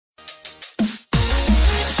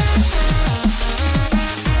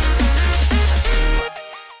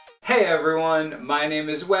Hey everyone, my name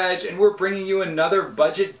is Wedge and we're bringing you another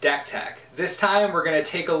budget deck tech. This time we're going to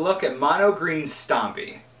take a look at mono green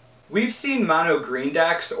Stompy. We've seen mono green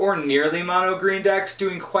decks, or nearly mono green decks,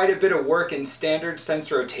 doing quite a bit of work in standard sense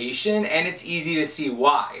rotation, and it's easy to see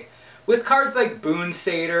why. With cards like Boon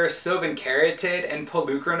Satyr, Sylvan Caryatid, and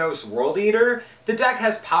Polukranos World Eater, the deck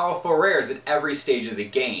has powerful rares at every stage of the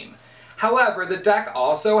game. However, the deck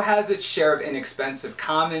also has its share of inexpensive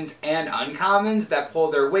commons and uncommons that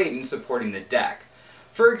pull their weight in supporting the deck.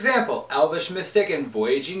 For example, Elvish Mystic and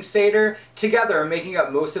Voyaging Satyr, together making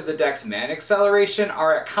up most of the deck's mana acceleration,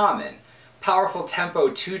 are a common. Powerful tempo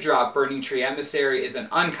 2-drop Burning-Tree Emissary is an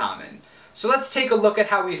uncommon. So let's take a look at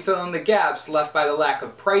how we fill in the gaps left by the lack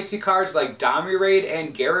of pricey cards like Raid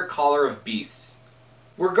and Garrett Caller of Beasts.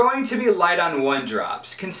 We're going to be light on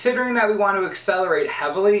 1-drops, considering that we want to accelerate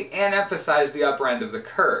heavily and emphasize the upper end of the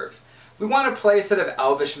curve. We want to play a set of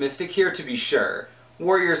Elvish Mystic here to be sure.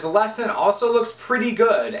 Warrior's Lesson also looks pretty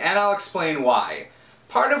good, and I'll explain why.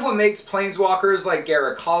 Part of what makes planeswalkers like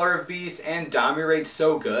Garrett Caller of Beasts and Raid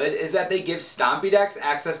so good is that they give Stompy decks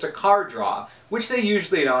access to card draw, which they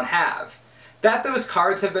usually don't have. That those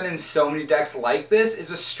cards have been in so many decks like this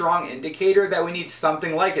is a strong indicator that we need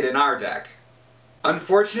something like it in our deck.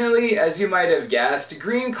 Unfortunately, as you might have guessed,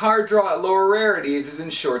 green card draw at lower rarities is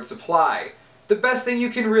in short supply. The best thing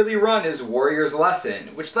you can really run is Warrior's Lesson,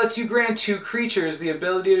 which lets you grant 2 creatures the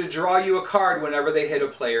ability to draw you a card whenever they hit a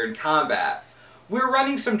player in combat. We're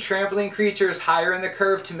running some trampling creatures higher in the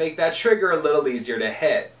curve to make that trigger a little easier to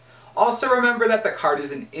hit. Also remember that the card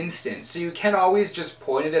is an instant, so you can always just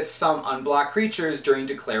point it at some unblocked creatures during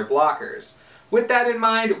declare blockers. With that in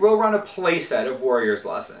mind, we'll run a playset of Warrior's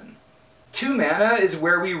Lesson. 2 mana is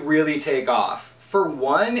where we really take off. For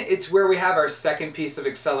 1, it's where we have our second piece of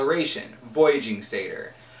acceleration, Voyaging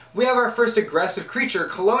Satyr. We have our first aggressive creature,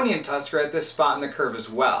 Kalonian Tusker, at this spot in the curve as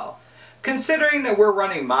well. Considering that we're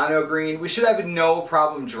running mono green, we should have no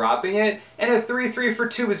problem dropping it, and a 3/3 for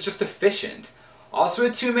 2 is just efficient. Also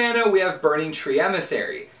at 2 mana, we have Burning-Tree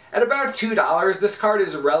Emissary. At about $2, this card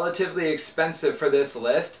is relatively expensive for this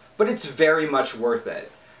list, but it's very much worth it.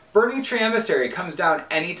 Burning-Tree Emissary comes down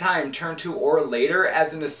anytime turn 2 or later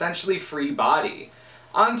as an essentially free body.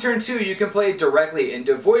 On turn 2, you can play it directly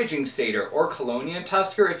into Voyaging Satyr or Kalonian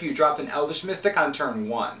Tusker if you dropped an Elvish Mystic on turn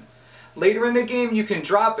 1. Later in the game, you can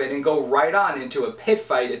drop it and go right on into a Pit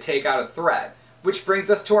Fight to take out a threat, which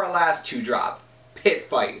brings us to our last 2-drop, Pit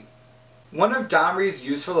Fight. One of Domri's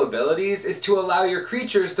useful abilities is to allow your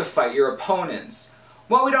creatures to fight your opponents.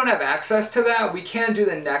 While we don't have access to that, we can do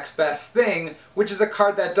the next best thing, which is a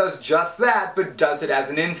card that does just that, but does it as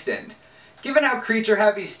an instant. Given how creature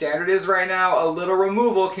heavy Standard is right now, a little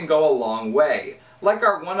removal can go a long way. Like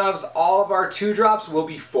our 1-ofs, all of our 2-drops will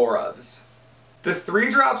be 4-ofs. The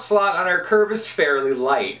 3-drop slot on our curve is fairly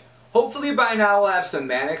light. Hopefully by now we'll have some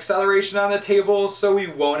mana acceleration on the table, so we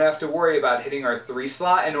won't have to worry about hitting our 3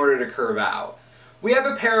 slot in order to curve out. We have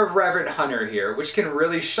a pair of Reverent Hunter here, which can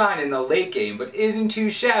really shine in the late game, but isn't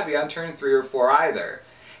too shabby on turn 3 or 4 either.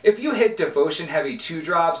 If you hit devotion-heavy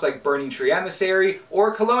 2-drops like Burning-Tree Emissary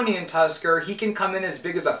or Kalonian Tusker, he can come in as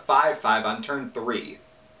big as a 5/5 on turn 3.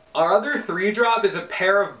 Our other 3-drop is a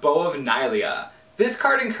pair of Bow of Nylea. This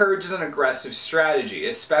card encourages an aggressive strategy,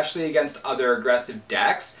 especially against other aggressive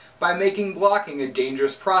decks, by making blocking a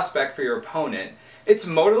dangerous prospect for your opponent. Its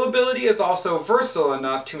modal ability is also versatile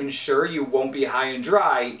enough to ensure you won't be high and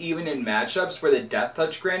dry, even in matchups where the Death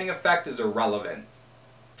Touch granting effect is irrelevant.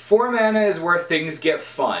 4 mana is where things get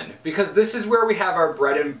fun, because this is where we have our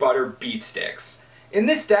bread and butter beat sticks. In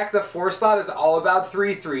this deck, the 4 slot is all about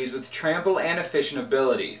 3/3s with trample and efficient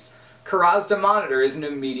abilities. Korozda Monitor is an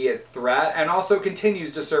immediate threat, and also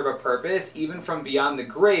continues to serve a purpose even from beyond the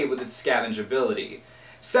grave with its scavenge ability.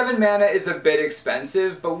 7 mana is a bit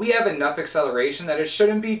expensive, but we have enough acceleration that it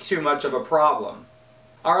shouldn't be too much of a problem.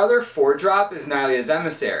 Our other 4-drop is Nylea's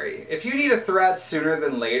Emissary. If you need a threat sooner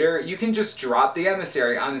than later, you can just drop the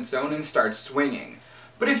Emissary on its own and start swinging.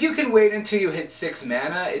 But if you can wait until you hit 6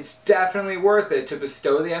 mana, it's definitely worth it to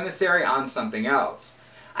bestow the Emissary on something else.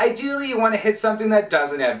 Ideally, you want to hit something that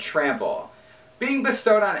doesn't have trample. Being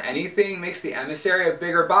bestowed on anything makes the Emissary a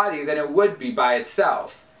bigger body than it would be by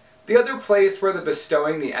itself. The other place where the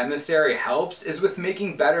bestowing the Emissary helps is with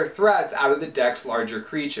making better threats out of the deck's larger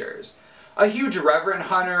creatures. A huge Reverent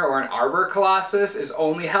Hunter or an Arbor Colossus is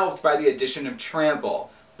only helped by the addition of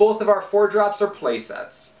Trample. Both of our 4-drops are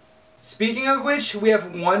playsets. Speaking of which, we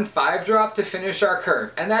have 1 5-drop to finish our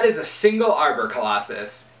curve, and that is a single Arbor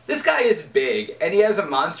Colossus. This guy is big, and he has a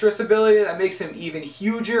monstrous ability that makes him even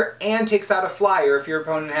huger and takes out a flyer if your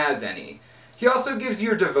opponent has any. He also gives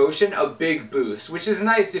your devotion a big boost, which is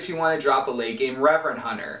nice if you want to drop a late game Reverent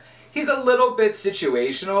Hunter. He's a little bit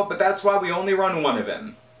situational, but that's why we only run one of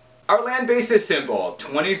him. Our land base is simple,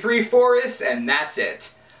 23 forests, and that's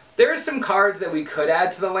it. There are some cards that we could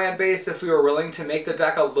add to the land base if we were willing to make the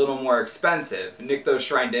deck a little more expensive. Nykthos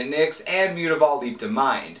Shrine to Nyx and Mutavault Leap to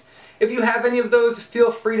Mind. If you have any of those,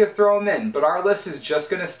 feel free to throw them in, but our list is just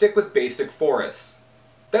going to stick with basic forests.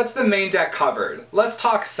 That's the main deck covered. Let's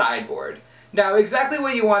talk sideboard. Now, exactly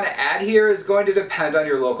what you want to add here is going to depend on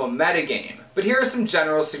your local metagame, but here are some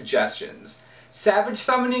general suggestions. Savage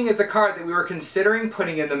Summoning is a card that we were considering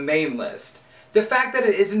putting in the main list. The fact that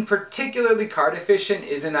it isn't particularly card efficient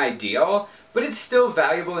isn't ideal, but it's still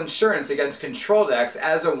valuable insurance against control decks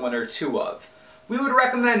as a 1 or 2 of. We would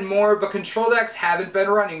recommend more, but control decks haven't been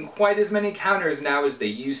running quite as many counters now as they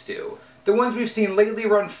used to. The ones we've seen lately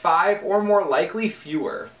run 5 or more likely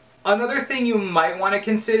fewer. Another thing you might want to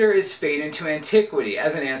consider is Fade into Antiquity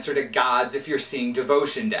as an answer to Gods if you're seeing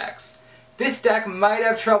Devotion decks. This deck might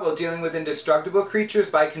have trouble dealing with indestructible creatures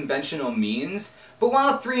by conventional means, but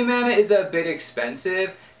while 3 mana is a bit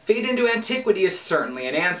expensive, Fade into Antiquity is certainly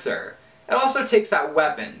an answer. It also takes out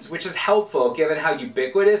weapons, which is helpful given how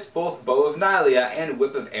ubiquitous both Bow of Nylea and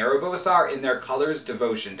Whip of Erebos are in their colors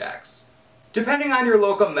Devotion decks. Depending on your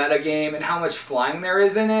local metagame and how much flying there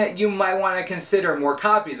is in it, you might want to consider more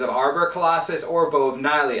copies of Arbor Colossus or Bow of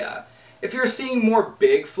Nylea. If you're seeing more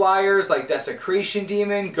big flyers like Desecration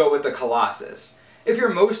Demon, go with the Colossus. If you're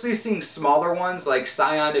mostly seeing smaller ones like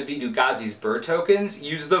Scion of Vidu-Ghazi's bird tokens,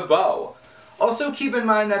 use the Bow. Also keep in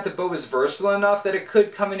mind that the Bow is versatile enough that it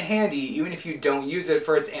could come in handy even if you don't use it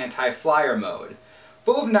for its anti-flyer mode.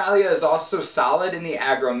 Bow of Nylea is also solid in the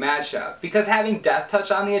aggro matchup, because having Death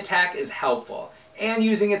Touch on the attack is helpful, and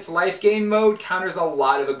using its life gain mode counters a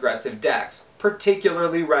lot of aggressive decks,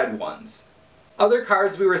 particularly red ones. Other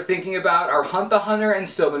cards we were thinking about are Hunt the Hunter and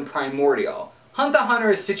Sylvan Primordial. Hunt the Hunter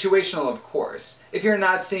is situational, of course. If you're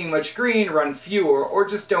not seeing much green, run fewer, or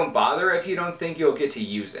just don't bother if you don't think you'll get to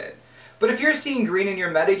use it. But if you're seeing green in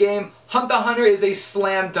your metagame, Hunt the Hunter is a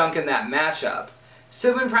slam dunk in that matchup.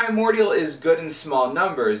 Sylvan Primordial is good in small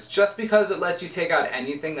numbers, just because it lets you take out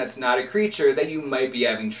anything that's not a creature that you might be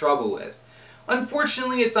having trouble with.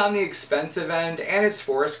 Unfortunately, it's on the expensive end, and its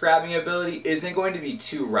forest grabbing ability isn't going to be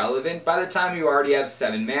too relevant by the time you already have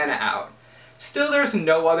 7 mana out. Still, there's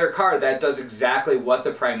no other card that does exactly what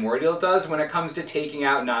the Primordial does when it comes to taking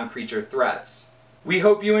out non-creature threats. We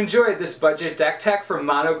hope you enjoyed this budget deck tech for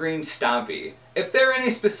Mono Green Stompy. If there are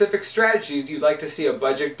any specific strategies you'd like to see a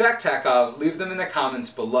budget deck tech of, leave them in the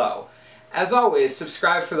comments below. As always,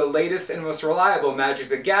 subscribe for the latest and most reliable Magic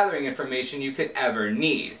the Gathering information you could ever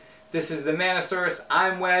need. This is the Manosaurus,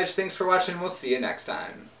 I'm Wedge, thanks for watching, we'll see you next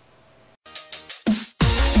time.